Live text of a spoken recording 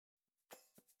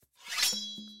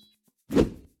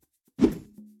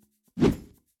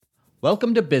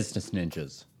Welcome to Business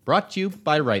Ninjas, brought to you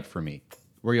by WriteForMe,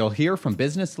 where you'll hear from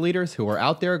business leaders who are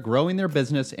out there growing their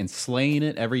business and slaying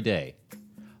it every day.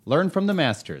 Learn from the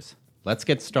masters. Let's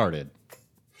get started.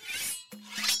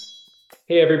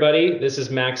 Hey everybody, this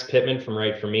is Max Pittman from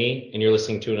WriteForMe, and you're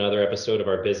listening to another episode of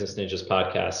our Business Ninjas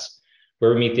podcast,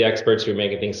 where we meet the experts who are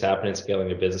making things happen and scaling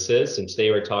their businesses. And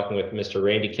today we're talking with Mr.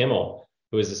 Randy Kimmel,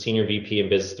 who is the Senior VP and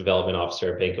Business Development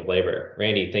Officer at Bank of Labor.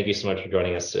 Randy, thank you so much for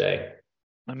joining us today.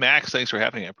 Max, thanks for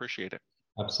having me. I appreciate it.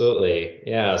 Absolutely.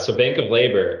 Yeah. So Bank of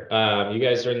Labor, you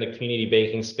guys are in the community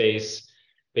banking space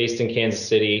based in Kansas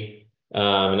City.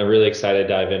 And I'm really excited to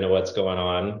dive into what's going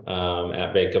on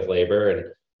at Bank of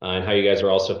Labor and how you guys are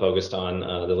also focused on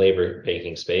the labor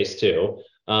banking space too.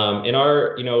 In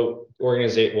our,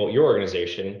 organization, your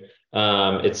organization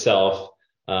itself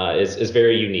is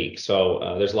very unique.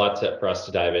 So there's a lot for us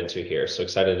to dive into here. So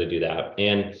excited to do that.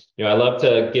 And, I love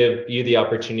to give you the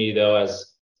opportunity though, as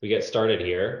we get started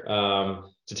here,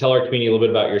 to tell our community a little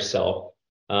bit about yourself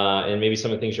and maybe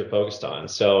some of the things you're focused on.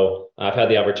 So I've had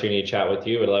the opportunity to chat with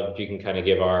you. I'd love if you can kind of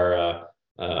give our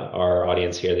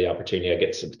audience here the opportunity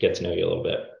to get to know you a little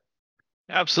bit.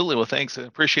 Absolutely. Well, thanks. I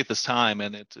appreciate this time,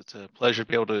 and it's a pleasure to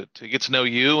be able to get to know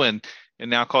you and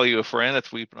now call you a friend.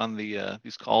 We've been on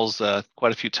these calls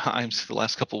quite a few times the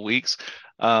last couple of weeks.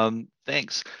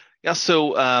 Thanks. Yeah.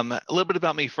 So a little bit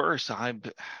about me first. I'm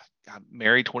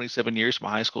married 27 years to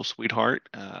my high school sweetheart,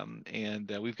 and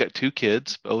we've got two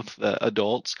kids, both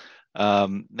adults.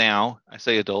 Now I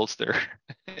say adults, they're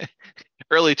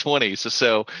early 20s.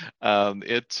 So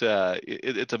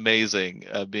it's amazing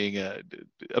being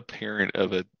a parent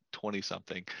of a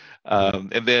 20-something.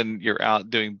 And then you're out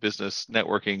doing business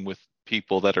networking with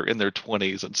people that are in their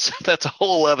 20s, and so that's a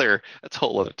whole other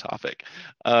topic.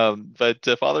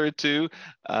 But father of two,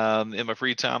 in my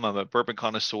free time, I'm a bourbon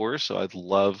connoisseur, so I'd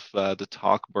love to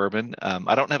talk bourbon.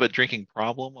 I don't have a drinking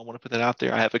problem. I want to put that out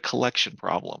there. I have a collection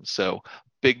problem, so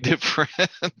big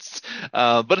difference.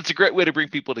 But it's a great way to bring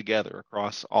people together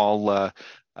across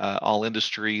all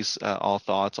industries, all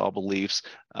thoughts, all beliefs,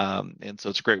 and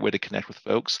so it's a great way to connect with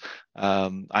folks.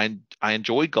 I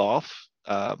enjoy golf.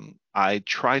 I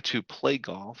try to play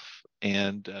golf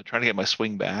and try to get my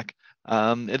swing back.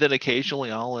 And then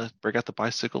occasionally I'll break out the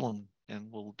bicycle and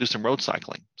we'll do some road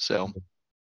cycling. So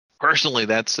personally,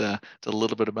 that's a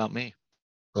little bit about me.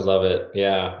 I love it.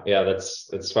 Yeah.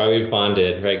 That's why we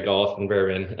bonded, right? Golf and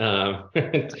bourbon.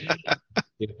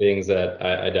 Two things that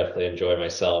I definitely enjoy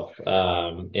myself.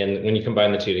 And when you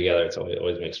combine the two together, it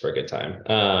always makes for a good time.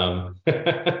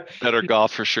 Better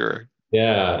golf for sure.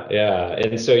 Yeah.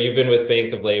 And so you've been with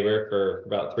Bank of Labor for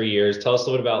about 3 years. Tell us a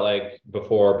little bit about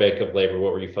before Bank of Labor,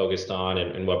 what were you focused on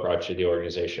and what brought you to the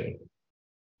organization?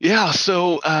 Yeah.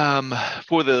 So I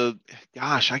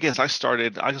guess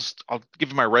I'll give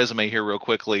you my resume here real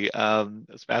quickly,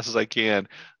 as fast as I can.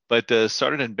 But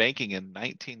started in banking in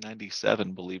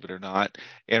 1997, believe it or not,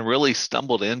 and really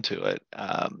stumbled into it.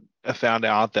 I found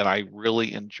out that I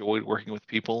really enjoyed working with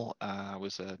people. I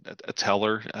was a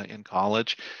teller in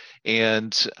college,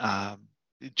 and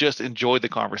just enjoyed the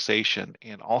conversation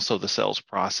and also the sales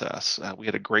process. We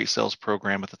had a great sales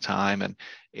program at the time,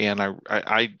 and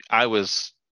I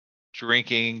was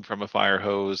drinking from a fire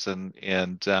hose and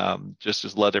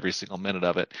just loved every single minute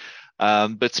of it.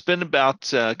 But spent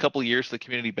about a couple of years at the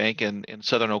community bank in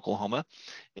southern Oklahoma,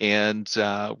 and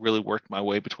really worked my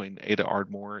way between Ada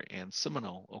Ardmore and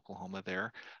Seminole, Oklahoma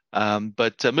there.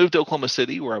 But moved to Oklahoma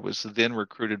City, where I was then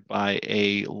recruited by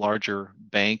a larger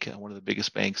bank, one of the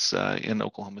biggest banks in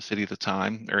Oklahoma City at the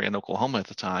time, or in Oklahoma at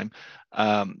the time.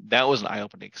 That was an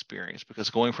eye-opening experience because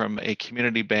going from a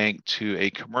community bank to a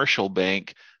commercial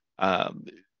bank,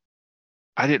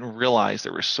 I didn't realize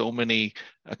there were so many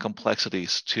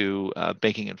complexities to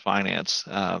banking and finance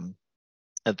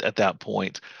at that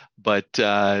point. But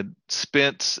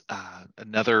spent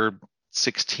another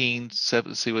 16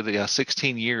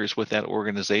 years with that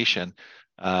organization.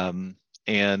 And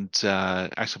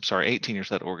actually, I'm sorry, 18 years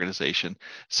with that organization,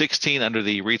 16 under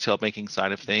the retail banking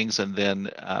side of things, and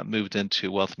then moved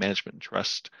into wealth management and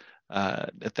trust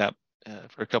at that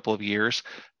for a couple of years.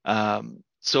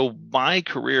 So my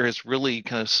career has really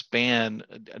kind of spanned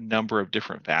a number of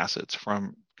different facets,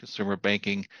 from consumer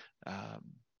banking,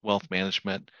 wealth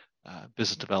management,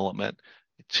 business development,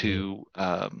 to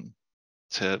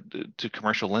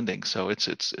commercial lending. So it's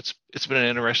been an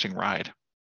interesting ride.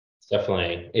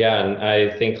 Definitely. Yeah. And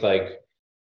I think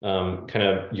kind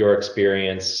of your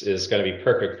experience is going to be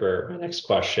perfect for my next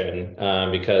question,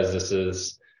 because this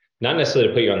is not necessarily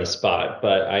to put you on the spot,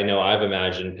 but I know I've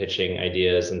imagined pitching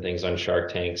ideas and things on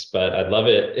Shark Tanks, but I'd love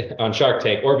it on Shark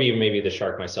Tank or be maybe the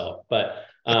shark myself. But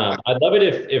I'd love it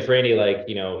if Randy, like,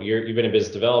 you've been in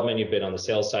business development, you've been on the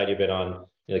sales side, you've been on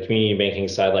the community banking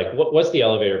side. Like, what's the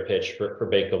elevator pitch for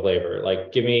Bank of Labor?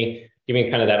 Like, give me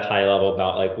kind of that high level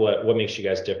about like what makes you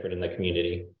guys different in the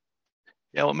community.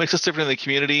 Yeah, what makes us different in the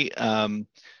community?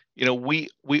 You know, we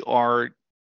are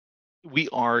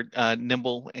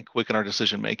nimble and quick in our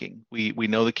decision making. We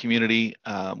know the community.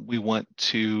 We want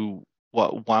to,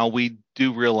 while we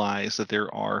do realize that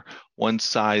there are one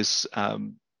size,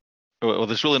 well,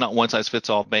 there's really not one size fits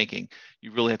all banking.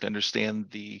 You really have to understand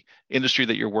the industry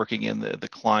that you're working in, the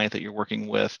client that you're working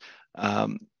with.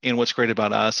 And what's great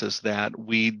about us is that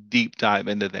we deep dive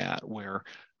into that, where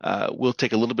we'll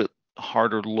take a little bit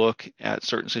harder look at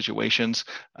certain situations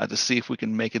to see if we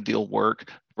can make a deal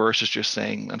work versus just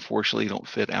saying, unfortunately, you don't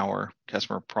fit our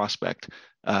customer prospect.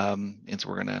 And so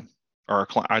we're going to, our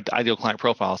ideal client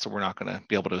profile, so we're not going to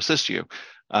be able to assist you.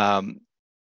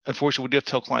 Unfortunately, we do have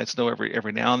to tell clients no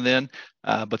every now and then,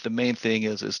 but the main thing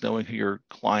is knowing who your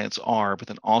clients are, but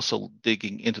then also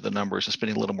digging into the numbers and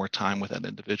spending a little more time with that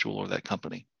individual or that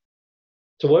company.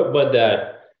 So what would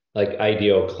that like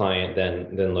ideal client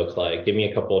then look like? Give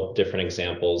me a couple of different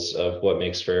examples of what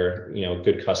makes for,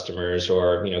 good customers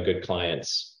or, good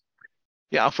clients.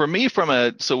 Yeah, for me,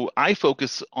 so I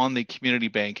focus on the community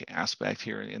bank aspect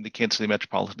here in the Kansas City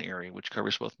metropolitan area, which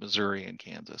covers both Missouri and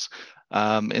Kansas.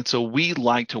 And so we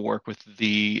like to work with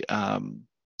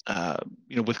uh,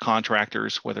 with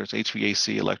contractors, whether it's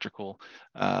HVAC, electrical,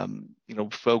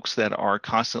 folks that are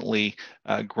constantly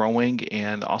growing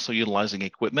and also utilizing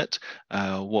equipment.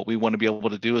 What we want to be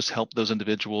able to do is help those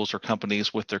individuals or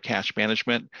companies with their cash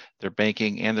management, their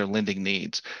banking, and their lending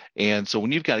needs. And so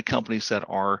when you've got companies that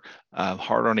are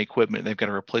hard on equipment, they've got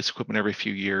to replace equipment every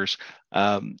few years.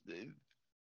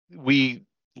 We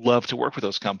love to work with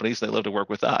those companies. They love to work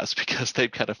with us because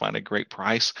they've got to find a great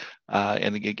price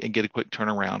and get a quick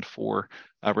turnaround for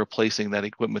replacing that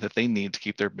equipment that they need to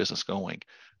keep their business going.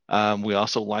 We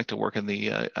also like to work in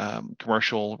the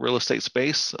commercial real estate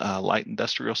space, light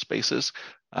industrial spaces,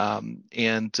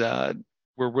 and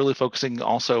we're really focusing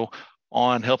also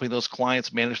on helping those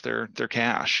clients manage their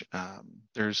cash.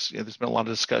 There's been a lot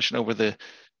of discussion over the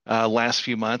last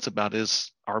few months about,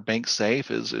 is our bank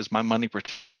safe? Is my money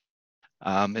protected?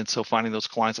 And so finding those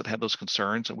clients that have those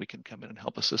concerns, and we can come in and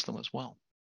help assist them as well.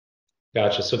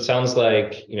 Gotcha. So it sounds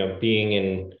like, being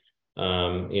in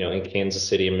Kansas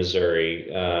City and Missouri,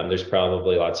 there's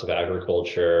probably lots of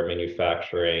agriculture,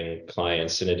 manufacturing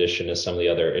clients in addition to some of the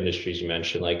other industries you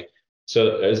mentioned. Like,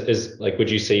 so is like, would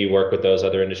you say you work with those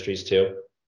other industries too?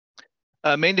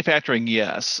 Manufacturing,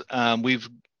 yes. We've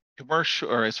commercial,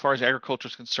 or as far as agriculture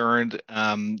is concerned,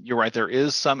 you're right. There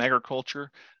is some agriculture,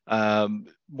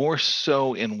 more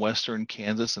so in western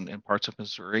Kansas and parts of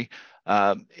Missouri.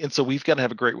 And so we've got to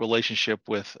have a great relationship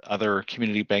with other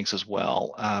community banks as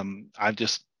well. I've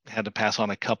just had to pass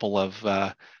on a couple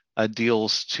of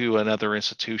deals to another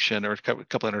institution, or a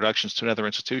couple of introductions to another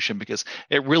institution, because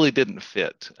it really didn't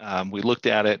fit. We looked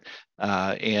at it,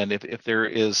 and if there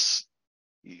is,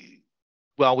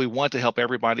 well, we want to help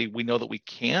everybody, we know that we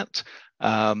can't.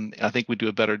 I think we do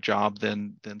a better job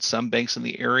than some banks in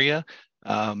the area,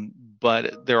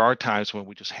 but there are times when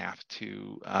we just have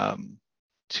to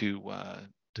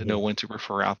know Mhm. when to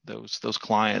refer out those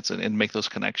clients and make those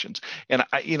connections. And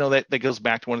that goes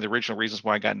back to one of the original reasons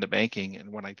why I got into banking,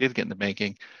 and when I did get into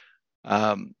banking,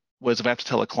 was if I have to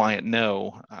tell a client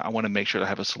no, I want to make sure that I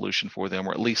have a solution for them,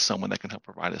 or at least someone that can help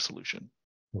provide a solution.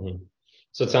 Mhm.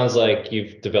 So it sounds like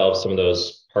you've developed some of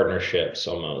those partnerships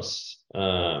almost.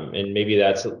 And maybe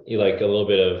that's like a little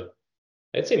bit of,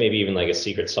 I'd say maybe even like a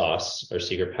secret sauce or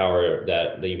secret power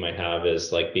that you might have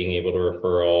is like being able to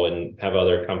referral and have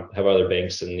other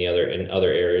banks in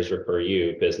other areas refer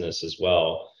you business as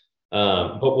well.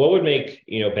 But what would make,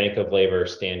 Bank of Labor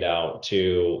stand out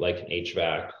to like an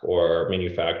HVAC or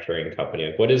manufacturing company?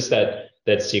 Like what is that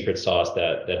secret sauce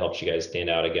that helps you guys stand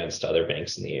out against other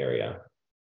banks in the area?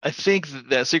 I think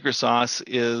that secret sauce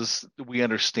is we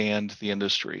understand the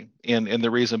industry, and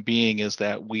the reason being is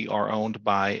that we are owned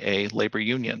by a labor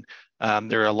union.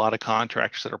 There are a lot of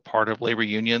contractors that are part of labor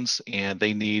unions, and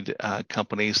they need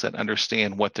companies that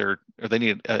understand or they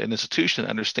need an institution to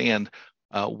understand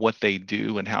what they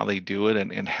do and how they do it,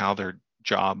 and how their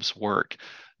jobs work.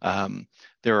 Um,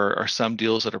 there are some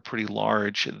deals that are pretty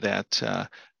large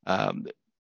um,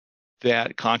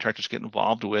 that contractors get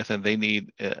involved with, and they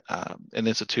need an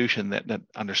institution that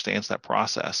understands that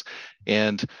process.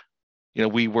 And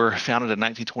we were founded in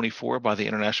 1924 by the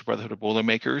International Brotherhood of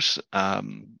Boilermakers,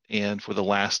 and for the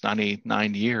last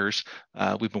 99 years,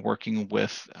 we've been working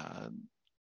with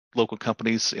local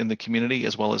companies in the community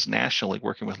as well as nationally,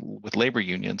 working with labor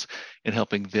unions and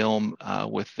helping them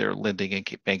with their lending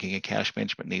and banking and cash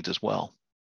management needs as well.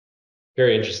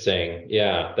 Very interesting.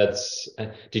 Yeah,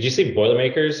 did you say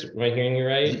Boilermakers? Am I hearing you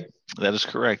right? That is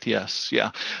correct. Yes.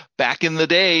 Yeah. Back in the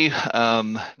day,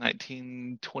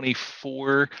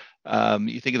 1924,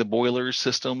 you think of the boiler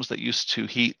systems that used to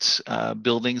heat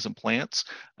buildings and plants.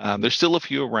 There's still a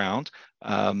few around,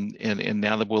 and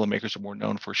now the Boilermakers are more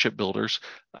known for shipbuilders.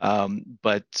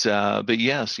 But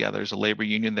yes, yeah, there's a labor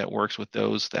union that works with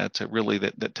those that really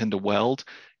that tend to weld,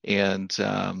 and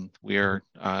we are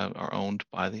owned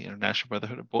by the International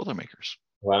Brotherhood of Boilermakers.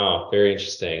 Wow, very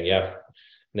interesting. Yeah,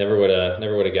 never would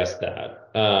have guessed that.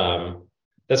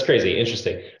 That's crazy.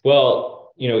 Interesting.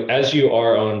 Well, as you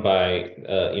are owned by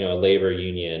a labor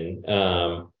union,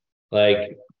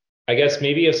 like I guess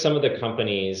maybe if some of the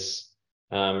companies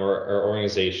or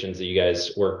organizations that you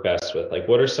guys work best with, like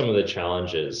what are some of the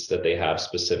challenges that they have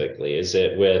specifically? Is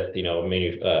it with, their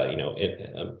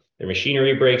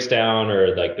machinery breaks down,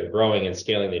 or like they're growing and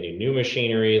scaling, they need new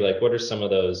machinery? Like what are some of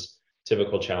those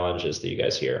typical challenges that you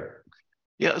guys hear?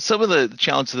 Yeah, some of the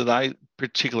challenges that I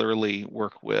particularly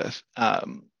work with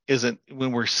isn't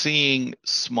when we're seeing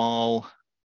small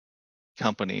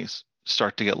companies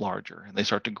start to get larger and they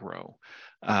start to grow.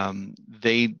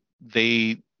 They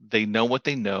they know what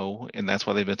they know, and that's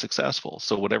why they've been successful.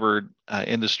 So whatever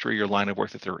industry or line of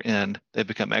work that they're in, they've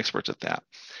become experts at that.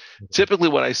 Typically,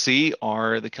 what I see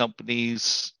are the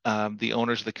companies, the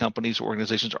owners of the companies,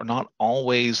 organizations are not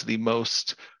always the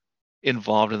most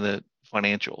involved in the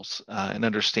financials and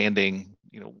understanding,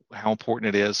 how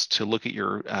important it is to look at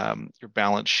your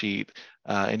balance sheet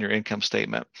and your income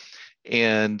statement.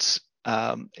 And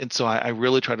so I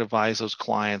really try to advise those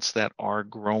clients that are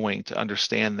growing to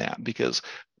understand that, because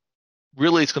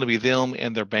really it's going to be them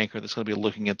and their banker that's going to be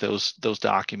looking at those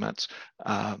documents.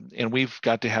 And we've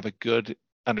got to have a good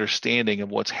understanding of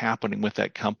what's happening with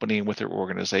that company and with their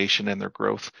organization and their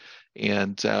growth.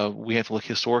 And we have to look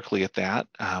historically at that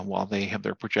while they have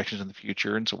their projections in the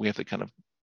future. And so we have to kind of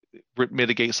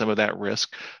mitigate some of that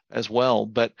risk as well.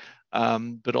 But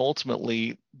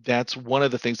ultimately, that's one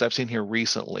of the things I've seen here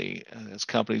recently as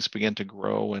companies begin to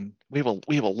grow, and we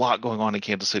have a lot going on in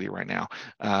Kansas City right now,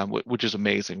 which is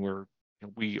amazing.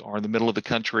 We are in the middle of the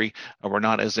country. We're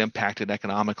not as impacted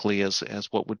economically as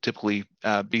what would typically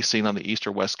be seen on the east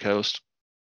or west coast.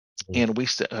 And we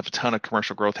have a ton of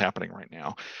commercial growth happening right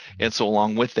now. And so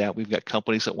along with that, we've got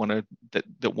companies that want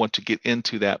to get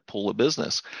into that pool of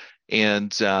business.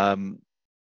 And so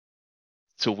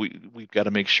we've got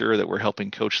to make sure that we're helping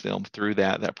coach them through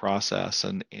that process,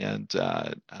 and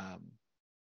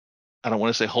I don't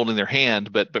want to say holding their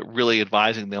hand, but really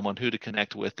advising them on who to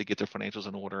connect with to get their financials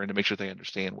in order and to make sure they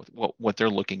understand what they're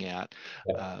looking at,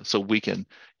 so we can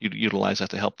utilize that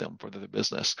to help them further their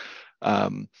business.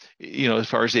 As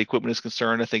far as the equipment is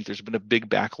concerned, I think there's been a big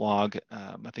backlog.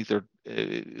 I think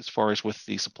as far as with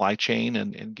the supply chain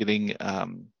and getting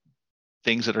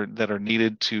things that are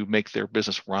needed to make their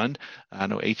business run. I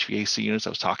know HVAC units. I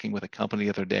was talking with a company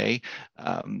the other day.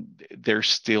 They're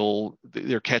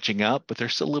catching up, but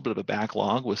there's still a little bit of a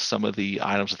backlog with some of the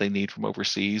items that they need from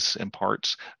overseas and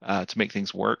parts to make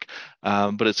things work.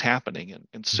 But it's happening,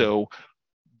 and so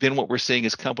then what we're seeing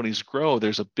as companies grow,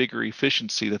 there's a bigger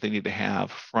efficiency that they need to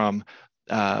have from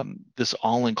this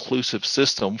all-inclusive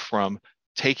system, from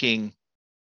taking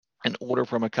an order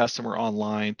from a customer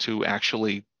online to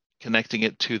actually connecting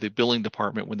it to the billing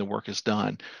department when the work is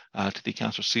done, to the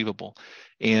accounts receivable.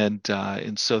 And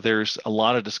so there's a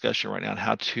lot of discussion right now on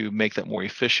how to make that more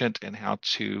efficient and how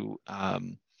to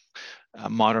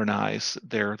modernize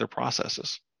their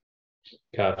processes.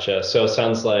 Gotcha. So it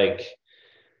sounds like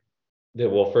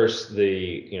first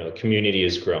the community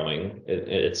is growing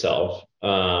itself,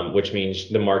 which means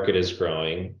the market is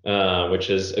growing, which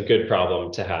is a good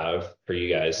problem to have for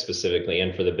you guys specifically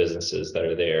and for the businesses that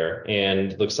are there.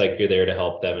 And it looks like you're there to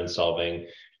help them in solving,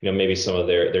 maybe some of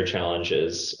their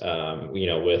challenges,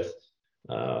 with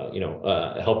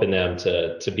helping them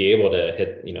to be able to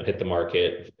hit the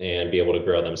market and be able to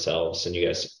grow themselves. And you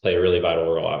guys play a really vital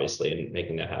role, obviously, in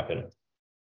making that happen.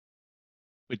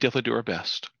 We definitely do our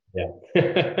best. Yeah.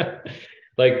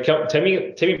 Like take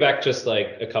me back just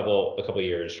like a couple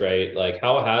years, right? Like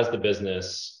how has the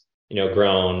business,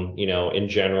 grown, in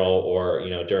general, or,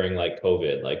 during like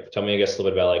COVID? Like tell me, I guess, a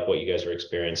little bit about like what you guys were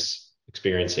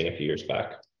experiencing a few years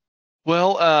back.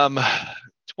 Well,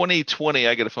 2020,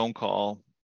 I get a phone call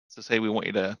to say we want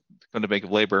you to come to Bank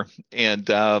of Labor, and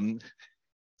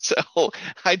so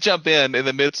I jump in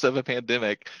the midst of a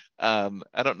pandemic. I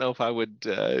don't know if I would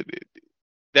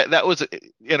that was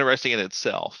interesting in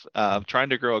itself. Trying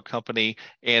to grow a company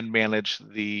and manage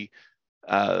the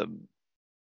um,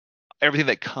 everything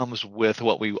that comes with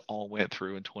what we all went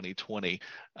through in 2020,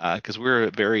 because we're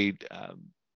a very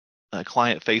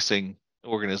client-facing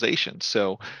organization.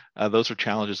 So those are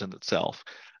challenges in itself.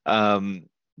 Um,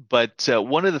 but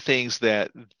one of the things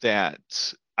that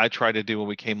I tried to do when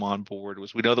we came on board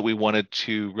was we know that we wanted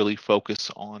to really focus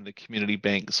on the community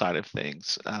bank side of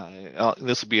things.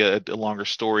 This will be a longer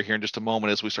story here in just a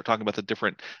moment as we start talking about the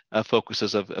different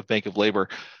focuses of Bank of Labor.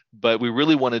 But we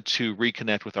really wanted to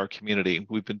reconnect with our community.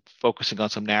 We've been focusing on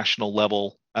some national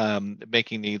level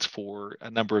banking needs for a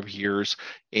number of years,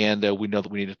 and we know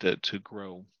that we needed to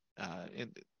grow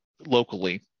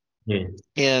locally. Hmm.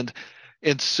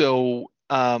 And so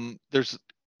there's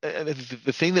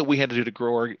the thing that we had to do to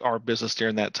grow our business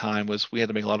during that time was we had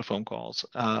to make a lot of phone calls,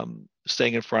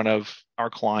 staying in front of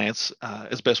our clients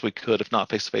as best we could, if not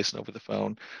face to face and over the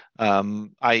phone.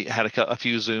 I had a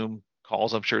few Zoom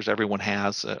calls, I'm sure as everyone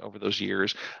has over those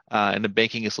years, and the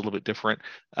banking is a little bit different.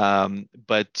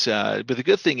 But the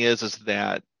good thing is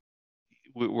that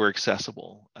we're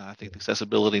accessible. I think the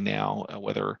accessibility now,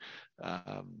 whether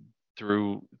um,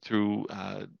 through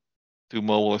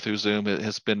mobile or through Zoom, it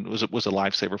was a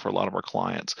lifesaver for a lot of our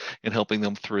clients in helping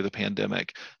them through the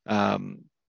pandemic, and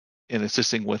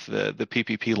assisting with the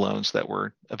PPP loans that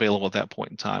were available at that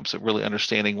point in time. So really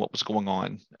understanding what was going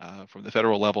on from the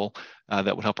federal level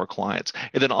that would help our clients,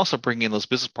 and then also bringing in those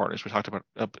business partners we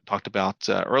talked about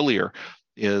earlier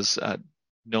is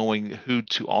knowing who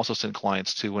to also send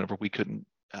clients to whenever we couldn't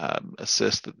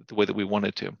assist the way that we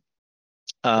wanted to.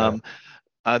 Right.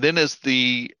 Then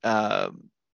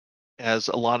as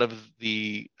a lot of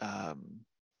the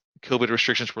COVID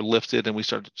restrictions were lifted and we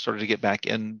started to get back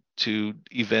into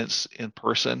events in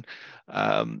person,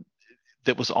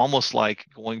 that was almost like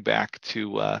going back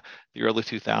to the early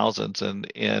 2000s.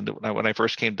 And when I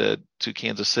first came to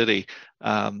Kansas City,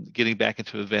 getting back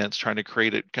into events, trying to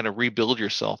create it, kind of rebuild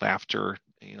yourself after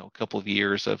a couple of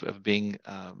years of being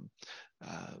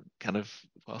kind of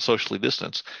socially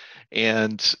distanced.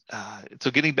 And so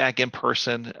getting back in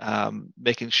person,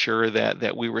 making sure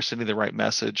that we were sending the right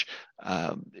message,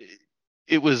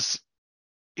 it was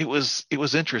it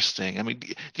was interesting. I mean,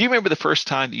 do you remember the first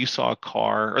time that you saw a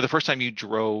car, or the first time you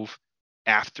drove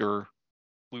after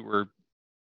we were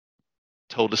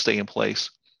told to stay in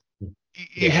place? You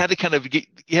Yeah. had to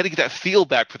get that feel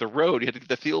back for the road. You had to get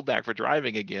the feel back for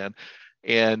driving again.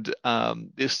 And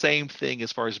the same thing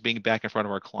as far as being back in front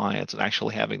of our clients and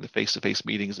actually having the face-to-face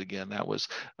meetings again. That was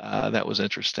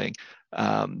interesting.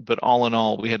 But all in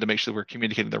all, we had to make sure we're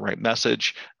communicating the right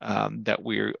message, that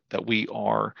we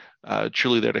are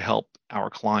truly there to help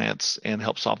our clients and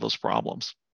help solve those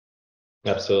problems.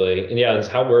 Absolutely. And yeah,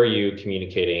 how were you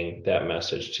communicating that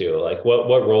message too? Like what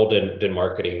role did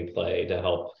marketing play to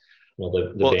help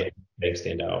the Well, bank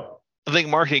stand out? I think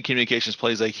marketing communications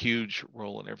plays a huge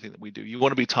role in everything that we do. You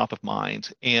want to be top of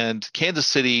mind. And Kansas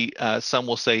City, some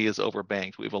will say, is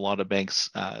overbanked. We have a lot of banks.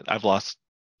 I've lost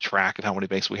track of how many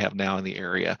banks we have now in the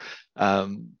area.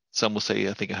 Some will say,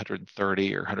 I think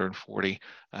 130 or 140.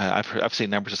 I've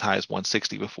seen numbers as high as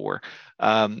 160 before.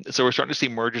 So we're starting to see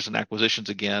mergers and acquisitions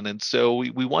again. And so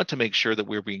we want to make sure that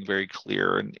we're being very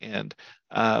clear, and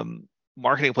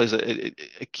marketing plays a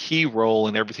key role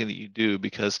in everything that you do,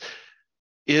 because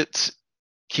it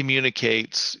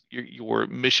communicates your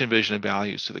mission, vision, and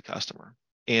values to the customer.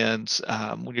 And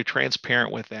when you're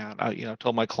transparent with that, I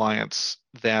told my clients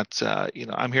that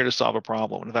I'm here to solve a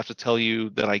problem, and if I have to tell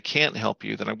you that I can't help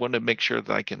you, then I want to make sure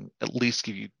that I can at least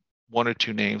give you one or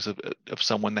two names of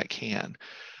someone that can.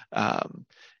 Um,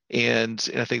 and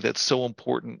I think that's so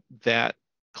important that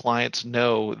clients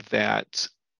know that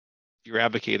you're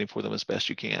advocating for them as best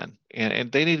you can,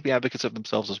 and they need to be advocates of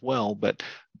themselves as well. But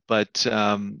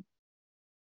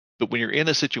when you're in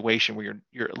a situation where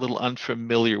you're a little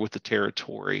unfamiliar with the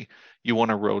territory, you want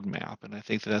a roadmap, and I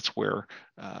think that's where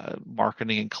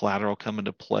marketing and collateral come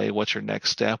into play. What's your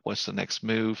next step? What's the next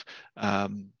move?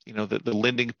 The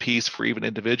lending piece for even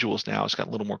individuals now has gotten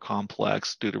a little more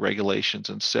complex due to regulations,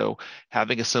 and so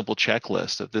having a simple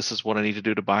checklist of this is what I need to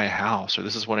do to buy a house, or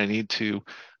this is what I need to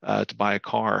buy a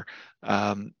car.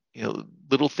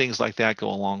 Little things like that go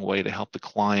a long way to help the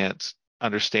client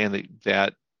understand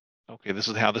that okay, this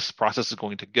is how this process is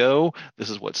going to go. This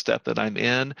is what step that I'm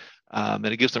in, and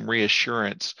it gives them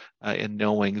reassurance in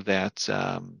knowing that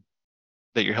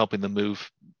you're helping them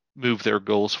move their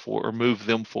goals or move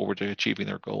them forward to achieving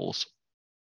their goals.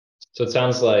 So it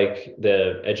sounds like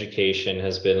the education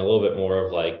has been a little bit more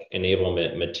of like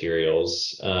enablement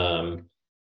materials.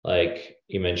 Like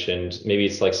you mentioned, maybe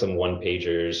it's like some one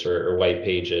pagers or white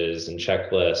pages and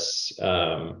checklists.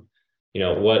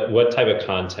 What type of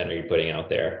content are you putting out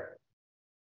there?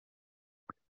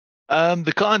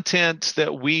 The content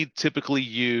that we typically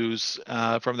use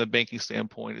from the banking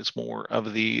standpoint is more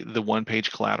of the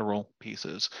one-page collateral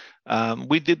pieces.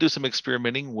 We did do some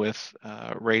experimenting with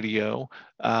radio,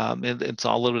 and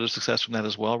saw a little bit of success from that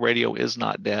as well. Radio is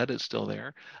not dead; it's still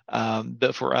there.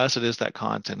 But for us, it is that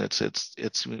content. It's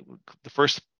the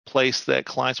first place that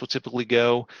clients will typically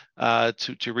go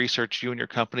to research you and your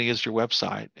company is your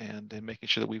website, and making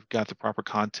sure that we've got the proper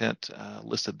content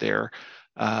listed there.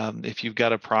 If you've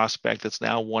got a prospect that's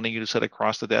now wanting you to sit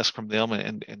across the desk from them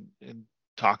and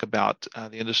talk about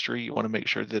the industry, you want to make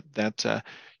sure that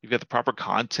you've got the proper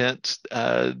content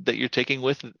that you're taking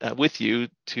with you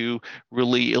to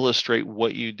really illustrate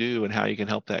what you do and how you can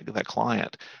help that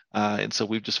client. And so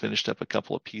we've just finished up a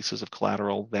couple of pieces of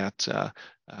collateral that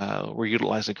we're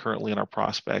utilizing currently in our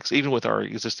prospects, even with our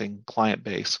existing client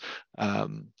base,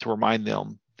 to remind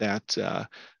them that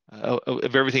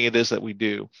of everything it is that we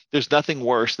do. There's nothing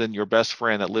worse than your best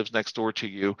friend that lives next door to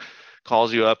you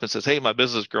calls you up and says, "Hey, my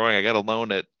business is growing. I got a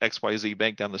loan at XYZ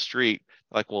Bank down the street."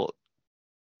 Like, well,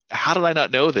 how did I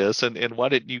not know this? And why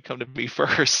didn't you come to me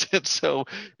first? And so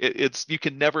it's you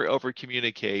can never over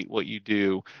communicate what you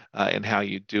do and how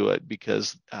you do it,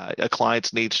 because a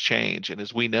client's needs change. And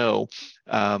as we know,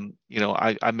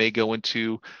 I may go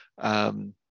into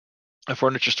a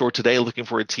furniture store today looking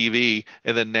for a TV,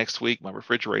 and then next week my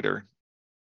refrigerator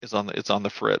is it's on the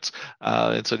fritz,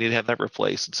 and so I need to have that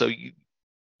replaced. And so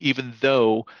even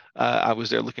though I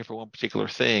was there looking for one particular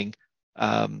thing,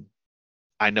 um,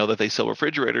 I know that they sell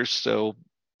refrigerators, so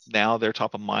now they're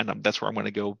top of mind. That's where I'm going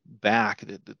to go back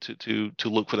to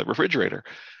look for the refrigerator.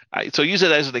 So use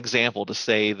it as an example to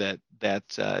say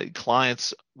that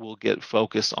clients will get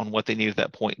focused on what they need at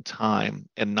that point in time,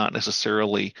 and not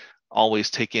necessarily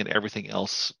always take in everything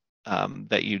else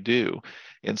that you do.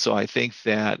 And so I think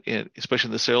that, especially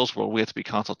in the sales world, we have to be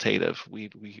consultative. We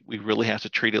really have to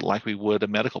treat it like we would a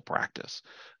medical practice.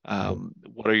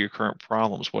 What are your current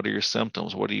problems? What are your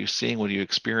symptoms? What are you seeing? What are you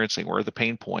experiencing? Where are the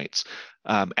pain points?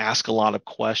 Ask a lot of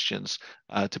questions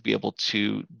to be able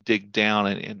to dig down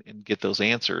and get those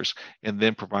answers, and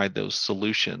then provide those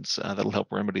solutions that'll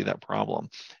help remedy that problem.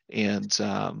 And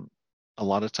a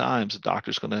lot of times, the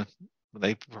doctor's going to, when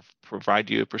they provide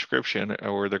you a prescription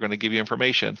or they're going to give you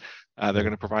information, they're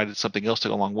going to provide something else to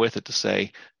go along with it to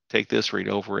say, take this, read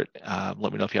over it,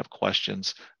 let me know if you have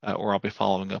questions, or I'll be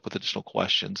following up with additional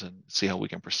questions and see how we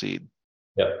can proceed.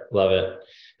 Yep, love it.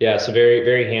 Yeah, so very,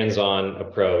 very hands-on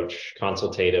approach,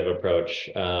 consultative approach,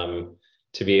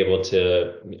 to be able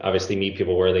to obviously meet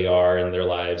people where they are in their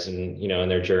lives and, in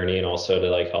their journey, and also to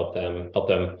like help them,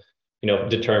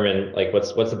 determine like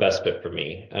what's the best fit for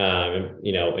me.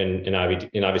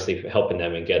 And obviously helping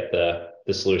them and get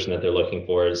the solution that they're looking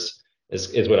for is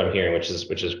what I'm hearing, which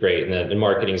is great. And then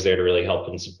marketing is there to really help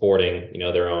in supporting,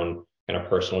 their own kind of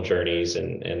personal journeys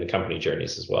and the company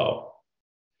journeys as well.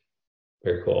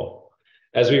 Very cool.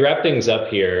 As we wrap things up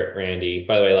here, Randy,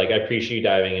 by the way, like I appreciate you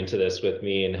diving into this with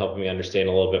me and helping me understand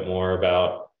a little bit more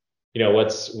about,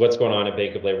 what's going on at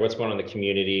Bank of Labor, what's going on in the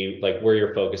community, like where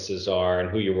your focuses are and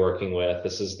who you're working with.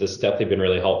 This has definitely been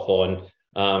really helpful. And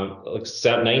like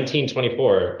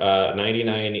 1924,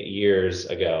 99 years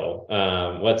ago.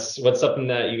 What's something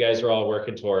that you guys are all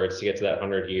working towards to get to that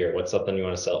 100 year? What's something you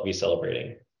want to be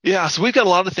celebrating? Yeah, so we've got a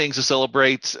lot of things to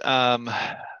celebrate. Man,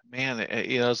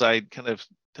 as I kind of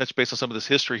touch base on some of this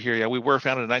history here, yeah, we were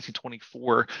founded in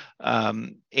 1924,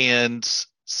 and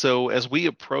so as we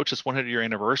approach this 100-year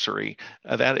anniversary,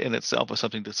 that in itself is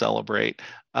something to celebrate.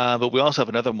 But we also have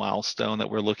another milestone that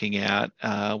we're looking at.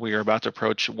 We are about to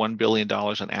approach $1 billion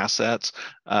in assets.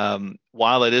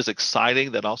 While it is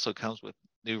exciting, that also comes with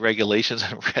new regulations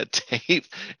and red tape.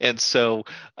 And so,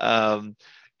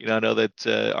 I know that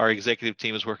our executive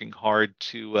team is working hard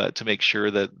to make sure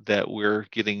that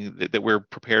we're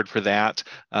prepared for that,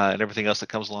 and everything else that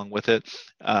comes along with it.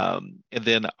 And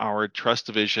then our trust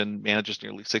division manages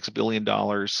nearly $6 billion.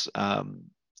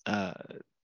 Uh,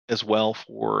 as well,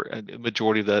 for a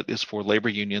majority of that is for labor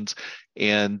unions.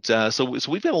 And so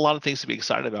we've got a lot of things to be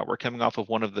excited about. We're coming off of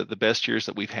one of the best years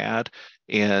that we've had,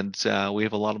 and we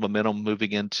have a lot of momentum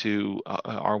moving into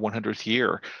our 100th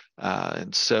year.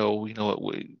 And so,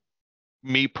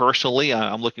 me personally,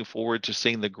 I'm looking forward to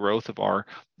seeing the growth of our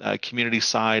community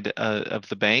side of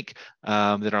the bank.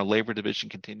 That our labor division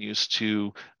continues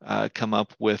to come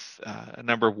up with a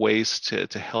number of ways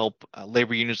to help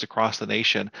labor unions across the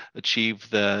nation achieve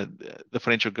the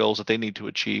financial goals that they need to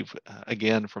achieve,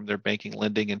 again, from their banking,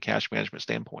 lending, and cash management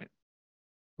standpoint.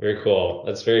 Very cool.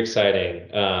 That's very exciting.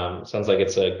 Sounds like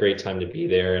it's a great time to be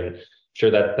there, and I'm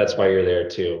sure that's why you're there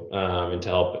too, and to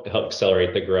help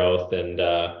accelerate the growth and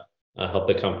help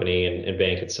the company and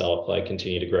bank itself like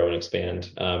continue to grow and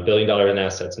expand. $1 billion in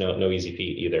assets, no easy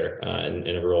feat either,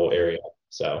 in a rural area.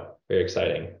 So very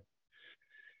exciting.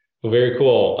 Well, very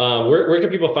cool. Where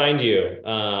can people find you?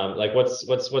 Like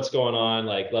what's going on?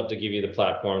 Like, love to give you the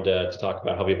platform to talk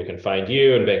about how people can find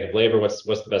you and Bank of Labor. What's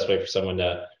the best way for someone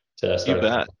to You start a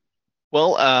bet.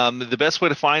 Well, the best way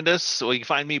to find us, well, you can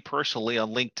find me personally on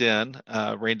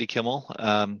LinkedIn, Randy Kimmel.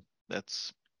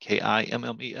 That's Kimmel. I am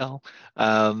on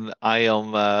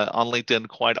LinkedIn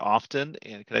quite often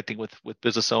and connecting with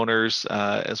business owners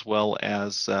as well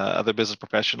as other business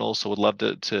professionals. So would love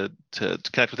to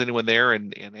connect with anyone there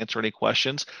and answer any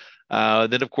questions.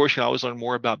 Then, of course, you can always learn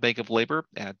more about Bank of Labor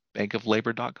at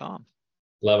bankoflabor.com.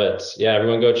 Love it. Yeah,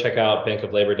 everyone go check out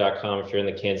bankoflabor.com if you're in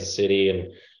the Kansas City and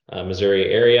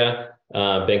Missouri area.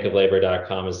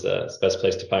 Bankoflabor.com is the best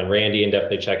place to find Randy, and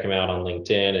definitely check him out on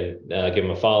LinkedIn and give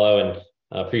him a follow. And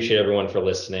appreciate everyone for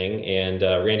listening. And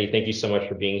Randy, thank you so much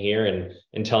for being here and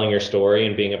telling your story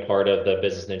and being a part of the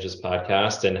Business Ninjas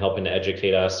podcast and helping to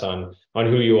educate us on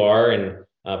who you are and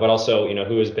but also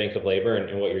who is Bank of Labor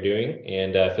and what you're doing.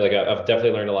 And I feel like I've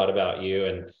definitely learned a lot about you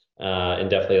and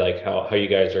definitely like how you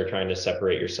guys are trying to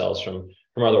separate yourselves from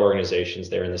other organizations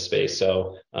there in the space.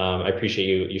 So I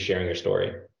appreciate you sharing your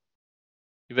story.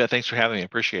 You bet. Thanks for having me.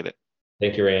 Appreciate it.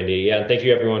 Thank you, Randy. Yeah, and thank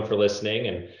you everyone for listening.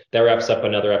 And that wraps up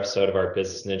another episode of our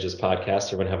Business Ninjas podcast.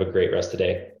 Everyone have a great rest of the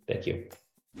day. Thank you.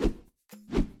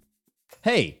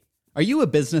 Hey, are you a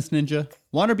business ninja?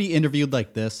 Want to be interviewed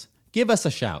like this? Give us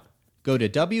a shout. Go to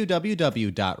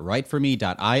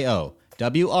www.writeforme.io,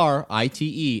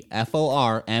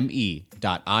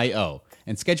 WriteForme.io,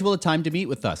 and schedule a time to meet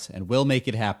with us, and we'll make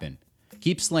it happen.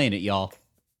 Keep slaying it, y'all.